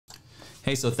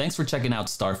Hey, so thanks for checking out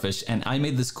Starfish, and I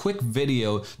made this quick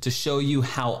video to show you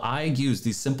how I use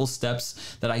these simple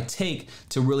steps that I take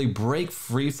to really break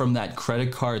free from that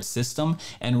credit card system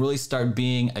and really start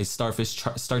being a Starfish,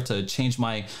 start to change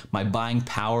my buying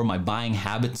power, my buying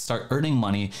habits, start earning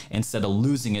money instead of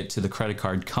losing it to the credit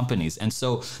card companies. And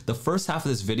so the first half of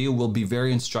this video will be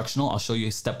very instructional. I'll show you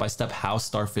step by step how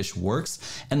Starfish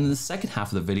works. And then the second half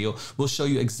of the video will show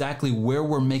you exactly where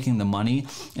we're making the money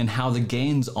and how the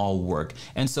gains all work.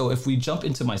 And so if we jump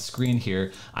into my screen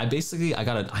here, I got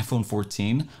an iPhone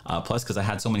 14 Plus because I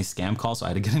had so many scam calls, so I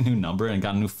had to get a new number and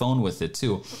got a new phone with it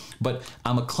too. But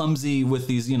I'm a clumsy with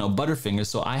these, Butterfingers,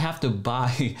 so I have to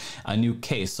buy a new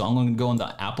case. So I'm going to go on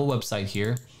the Apple website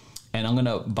here, and I'm going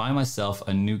to buy myself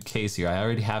a new case here. I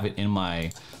already have it in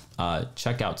my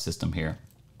checkout system here.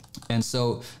 And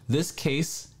so this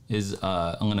case is,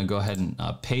 I'm going to go ahead and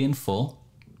pay in full.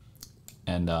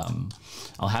 And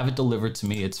I'll have it delivered to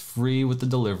me. It's free with the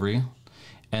delivery.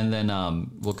 And then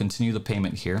we'll continue the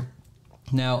payment here.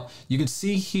 Now you can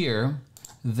see here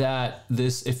that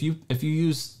this, if you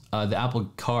use the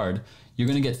Apple card, you're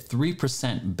gonna get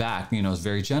 3% back. It's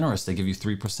very generous. They give you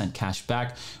 3% cash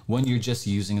back when you're just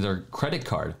using their credit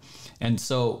card. And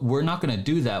so we're not gonna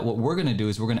do that. What we're gonna do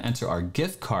is we're gonna enter our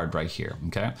gift card right here,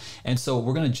 okay? And so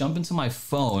we're gonna jump into my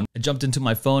phone. I jumped into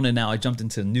my phone and now I jumped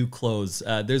into new clothes.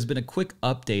 There's been a quick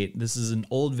update. This is an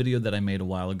old video that I made a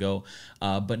while ago,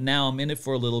 but now I'm in it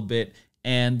for a little bit.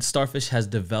 And Starfish has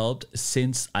developed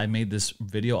since I made this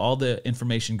video. All the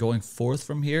information going forth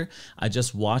from here, I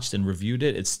just watched and reviewed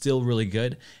it. It's still really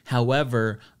good.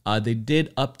 However, they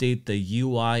did update the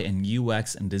UI and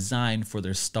UX and design for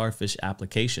their Starfish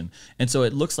application. And so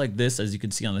it looks like this, as you can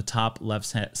see on the top left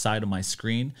side of my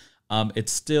screen. It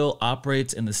still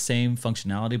operates in the same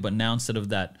functionality, but now instead of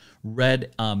that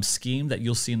red scheme that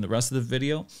you'll see in the rest of the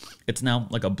video, it's now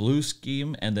like a blue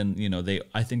scheme. And then,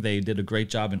 I think they did a great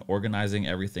job in organizing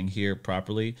everything here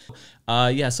properly.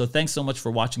 Yeah, so thanks so much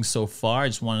for watching so far. I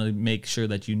just wanted to make sure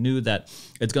that you knew that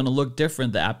it's going to look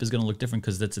different. The app is going to look different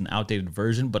because it's an outdated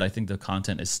version, but I think the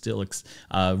content is still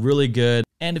really good.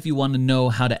 And if you want to know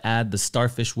how to add the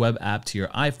Starfish web app to your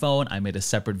iPhone, I made a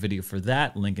separate video for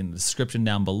that, link in the description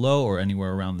down below or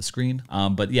anywhere around the screen.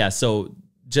 But yeah, so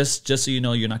just so you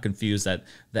know, you're not confused, that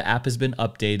the app has been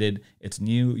updated. It's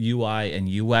new UI and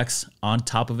UX on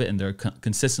top of it, and they're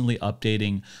consistently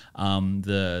updating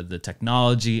the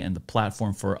technology and the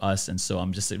platform for us. And so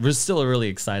we're still really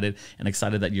excited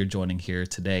that you're joining here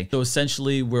today. So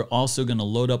essentially, we're also going to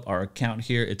load up our account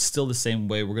here. It's still the same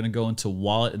way. We're going to go into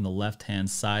wallet in the left-hand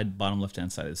side, bottom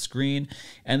left-hand side of the screen.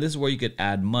 And this is where you could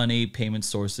add money, payment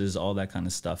sources, all that kind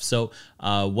of stuff. So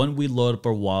when we load up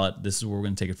our wallet, this is where we're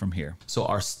going to take it from here. So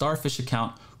our Starfish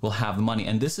account will have the money.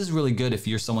 And this is really good if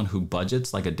you're someone who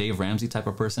budgets, like a Dave Ramsey type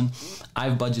of person.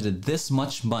 I've budgeted this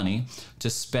much money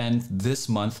to spend this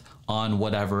month on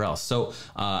whatever else. So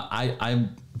I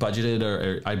budgeted,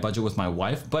 or I budget with my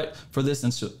wife, but for this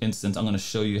instance, I'm gonna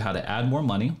show you how to add more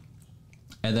money.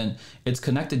 And then it's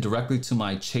connected directly to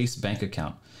my Chase bank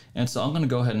account. And so I'm gonna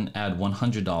go ahead and add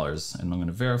 $100 and I'm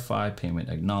gonna verify, payment,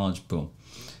 acknowledge, boom.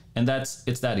 And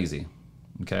it's that easy.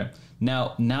 Okay.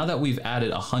 Now that we've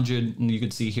added 100, and you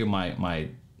can see here my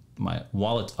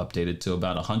wallet's updated to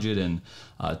about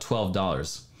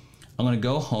 $112. I'm gonna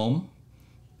go home,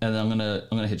 and then I'm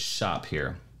gonna hit shop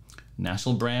here,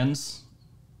 national brands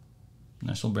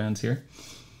here.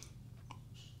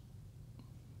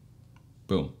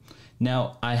 Boom.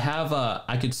 Now I have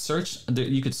I could search.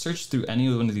 You could search through any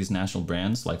one of these national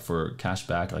brands, like for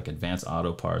cashback, like Advanced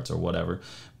Auto Parts or whatever.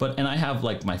 And I have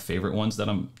like my favorite ones that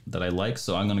I like.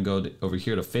 So I'm gonna go over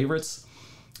here to favorites,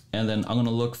 and then I'm gonna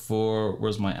look for,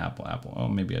 where's my Apple? Oh,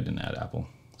 maybe I didn't add Apple.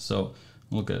 So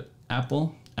look at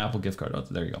Apple gift card. Oh,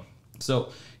 there you go.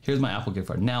 So here's my Apple gift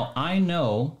card. Now I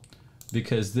know,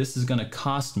 because this is gonna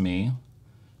cost me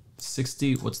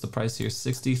what's the price here?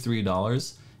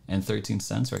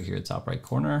 $63.13 right here at the top right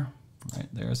corner, right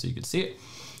there, so you can see it.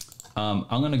 I'm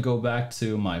gonna go back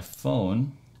to my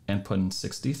phone and put in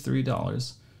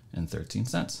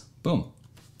 $63.13. Boom.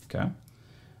 Okay.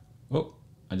 Oh,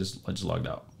 I just logged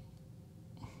out.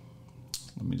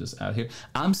 Let me just add here.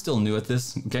 I'm still new at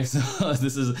this. Okay, so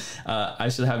this is I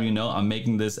should have you know, I'm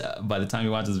making this by the time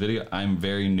you watch this video. I'm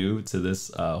very new to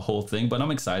this whole thing, but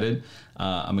I'm excited.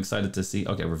 I'm excited to see.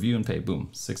 Okay, review and pay. Boom,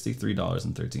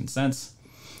 $63.13.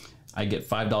 I get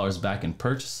 $5 back in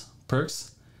perks,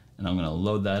 and I'm gonna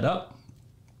load that up.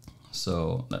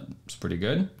 So that's pretty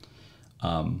good.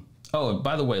 Oh,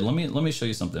 by the way, let me show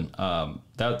you something.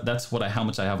 That's how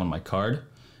much I have on my card,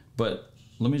 but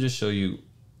let me just show you.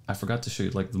 I forgot to show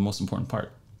you like the most important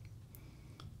part.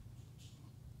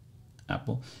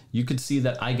 Apple, you could see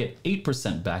that I get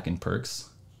 8% back in perks.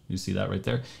 You see that right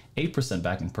there? 8%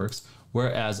 back in perks.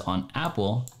 Whereas on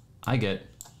Apple, I get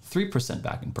 3%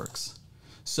 back in perks.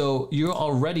 So you're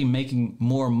already making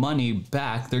more money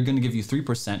back. They're going to give you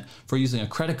 3% for using a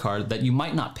credit card that you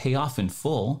might not pay off in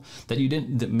full, that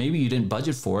maybe you didn't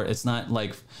budget for. It's not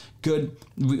like good.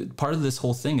 Part of this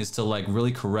whole thing is to like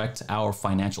really correct our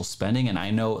financial spending. And I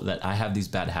know that I have these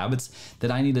bad habits that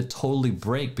I need to totally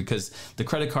break, because the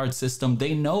credit card system,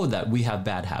 they know that we have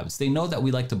bad habits. They know that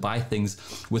we like to buy things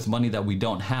with money that we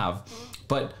don't have.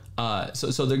 But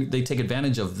so they take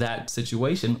advantage of that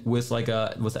situation with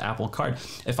the Apple Card.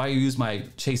 If I use my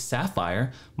Chase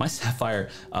Sapphire, my Sapphire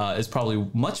is probably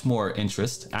much more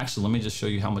interest. Actually, let me just show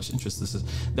you how much interest this is.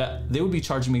 That they would be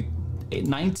charging me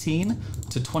 19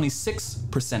 to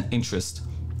 26% interest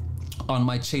on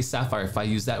my Chase Sapphire if I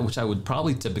use that, which I would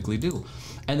probably typically do.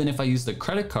 And then if I use the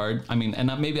credit card, I mean,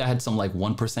 and maybe I had some like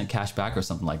 1% cash back or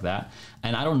something like that.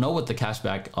 And I don't know what the cash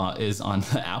back is on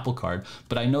the Apple Card,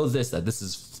 but I know that this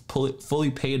is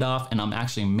fully paid off, and I'm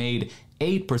actually made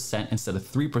 8% instead of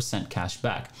 3% cash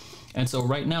back. And so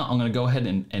right now I'm gonna go ahead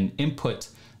and input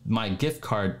my gift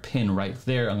card pin right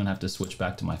there. I'm gonna have to switch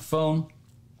back to my phone.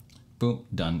 Boom,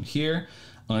 done here.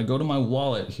 I'm gonna go to my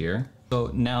wallet here.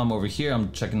 So now I'm over here,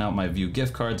 I'm checking out my view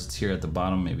gift cards. It's here at the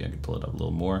bottom. Maybe I could pull it up a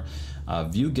little more.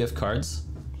 View gift cards.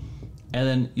 And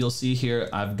then you'll see here,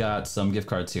 I've got some gift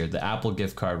cards here. The Apple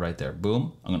gift card right there.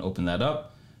 Boom, I'm gonna open that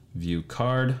up. View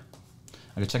card.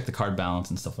 I can check the card balance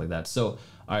and stuff like that. So,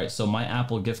 all right, so my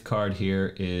Apple gift card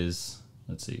here is,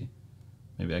 let's see,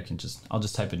 maybe I'll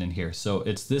just type it in here. So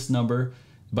it's this number.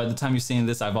 By the time you're seeing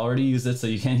this, I've already used it, so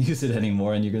you can't use it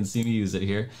anymore, and you're gonna see me use it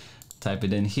here. Type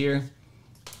it in here,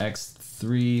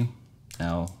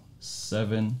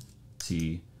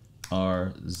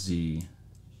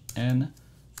 X3L7TRZN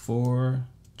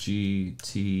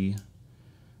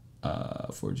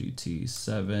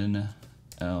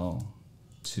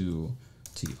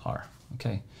 4GT7L2TR.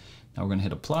 Okay, now we're gonna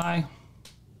hit apply.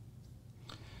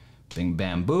 Bing,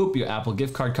 bam, boop. Your Apple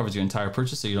gift card covers your entire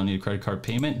purchase, so you don't need a credit card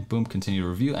payment. Boom, continue to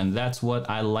review, and that's what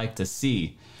I like to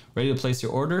see. Ready to place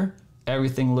your order?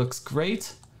 Everything looks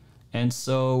great, and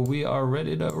so we are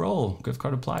ready to roll. Gift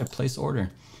card applied, place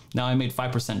order. Now I made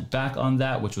 5% back on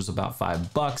that, which was about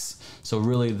 $5. So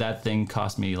really that thing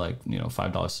cost me like,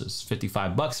 $5, is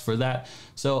 55 bucks for that.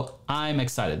 So I'm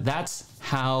excited. That's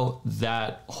how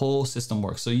that whole system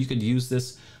works. So you could use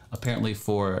this apparently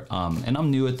for, and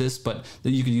I'm new at this, but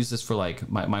you could use this for like,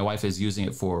 my wife is using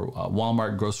it for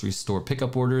Walmart grocery store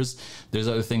pickup orders. There's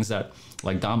other things that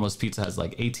like Domino's Pizza has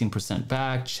like 18%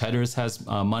 back, Cheddar's has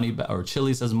money back, or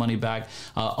Chili's has money back,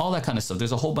 all that kind of stuff.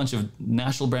 There's a whole bunch of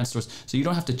national brand stores. So you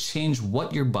don't have to change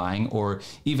what you're buying or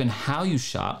even how you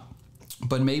shop.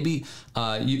 But maybe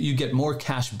you get more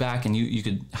cash back, and you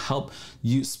could help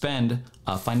you spend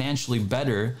financially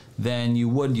better than you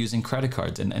would using credit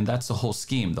cards. And that's the whole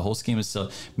scheme. The whole scheme is to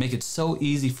make it so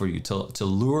easy for you to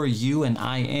lure you and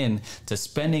I in to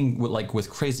spending with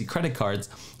crazy credit cards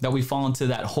that we fall into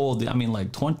that hole. I mean,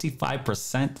 like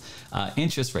 25%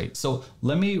 interest rate. So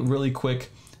let me really quick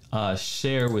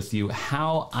share with you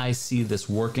how I see this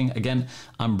working. Again,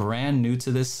 I'm brand new to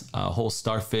this whole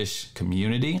Starfish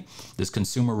community, this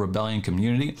consumer rebellion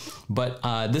community, but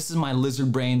this is my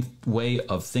lizard brain way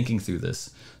of thinking through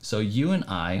this. So you and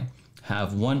I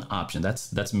have one option.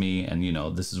 That's me, and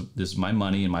this is my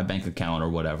money in my bank account or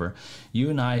whatever. You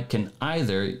and I can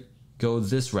either go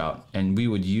this route, and we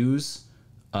would use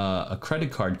a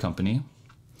credit card company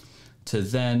to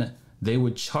then they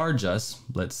would charge us,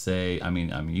 let's say, I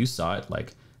mean, you saw it,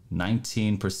 like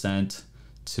 19%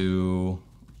 to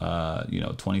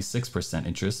 26%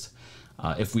 interest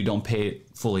if we don't pay it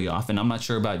fully off. And I'm not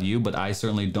sure about you, but I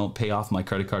certainly don't pay off my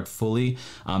credit card fully.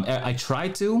 I try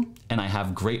to, and I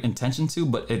have great intention to,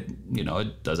 but it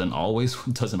doesn't always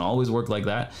work like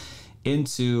that.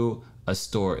 Into a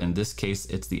store. In this case,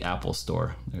 it's the Apple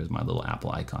Store. There's my little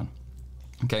Apple icon.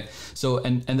 Okay, so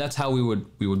and that's how we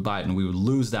would buy it, and we would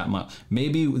lose that much.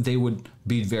 Maybe they would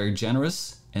be very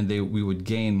generous, and we would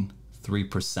gain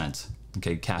 3%.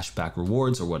 Okay, cash back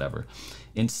rewards or whatever.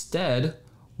 Instead,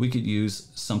 we could use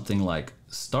something like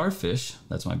Starfish.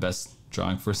 That's my best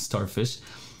drawing for Starfish,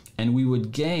 and we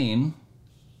would gain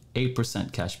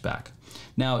 8% cash back.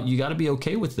 Now you got to be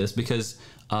okay with this, because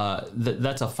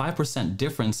that's a 5%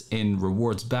 difference in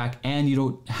rewards back, and you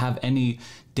don't have any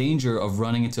danger of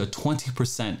running into a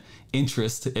 20%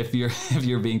 interest if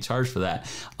you're being charged for that.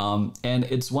 And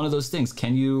it's one of those things.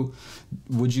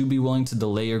 Would you be willing to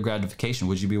delay your gratification?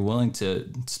 Would you be willing to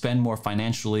spend more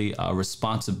financially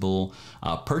responsible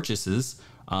purchases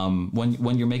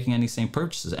when you're making any same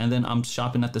purchases, and then I'm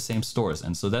shopping at the same stores.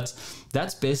 And so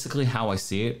that's basically how I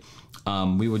see it.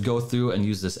 We would go through and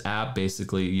use this app.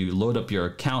 Basically, you load up your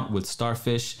account with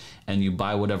Starfish and you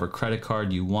buy whatever credit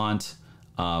card you want.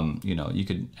 You know, you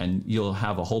could, and you'll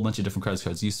have a whole bunch of different credit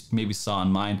cards. You maybe saw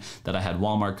on mine that I had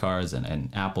Walmart cards and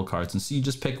Apple cards. And so you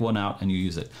just pick one out and you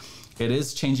use it. It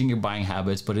is changing your buying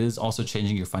habits, but it is also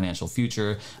changing your financial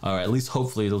future, or at least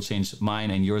hopefully it'll change mine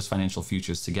and yours financial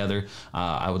futures together.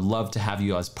 I would love to have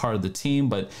you as part of the team,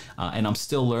 but and I'm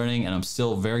still learning, and I'm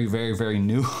still very, very, very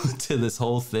new to this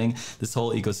whole thing, this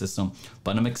whole ecosystem.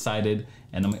 But I'm excited,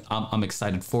 and I'm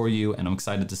excited for you, and I'm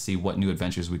excited to see what new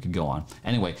adventures we could go on.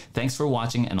 Anyway, thanks for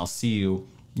watching, and I'll see you,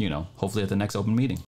 hopefully at the next open meeting.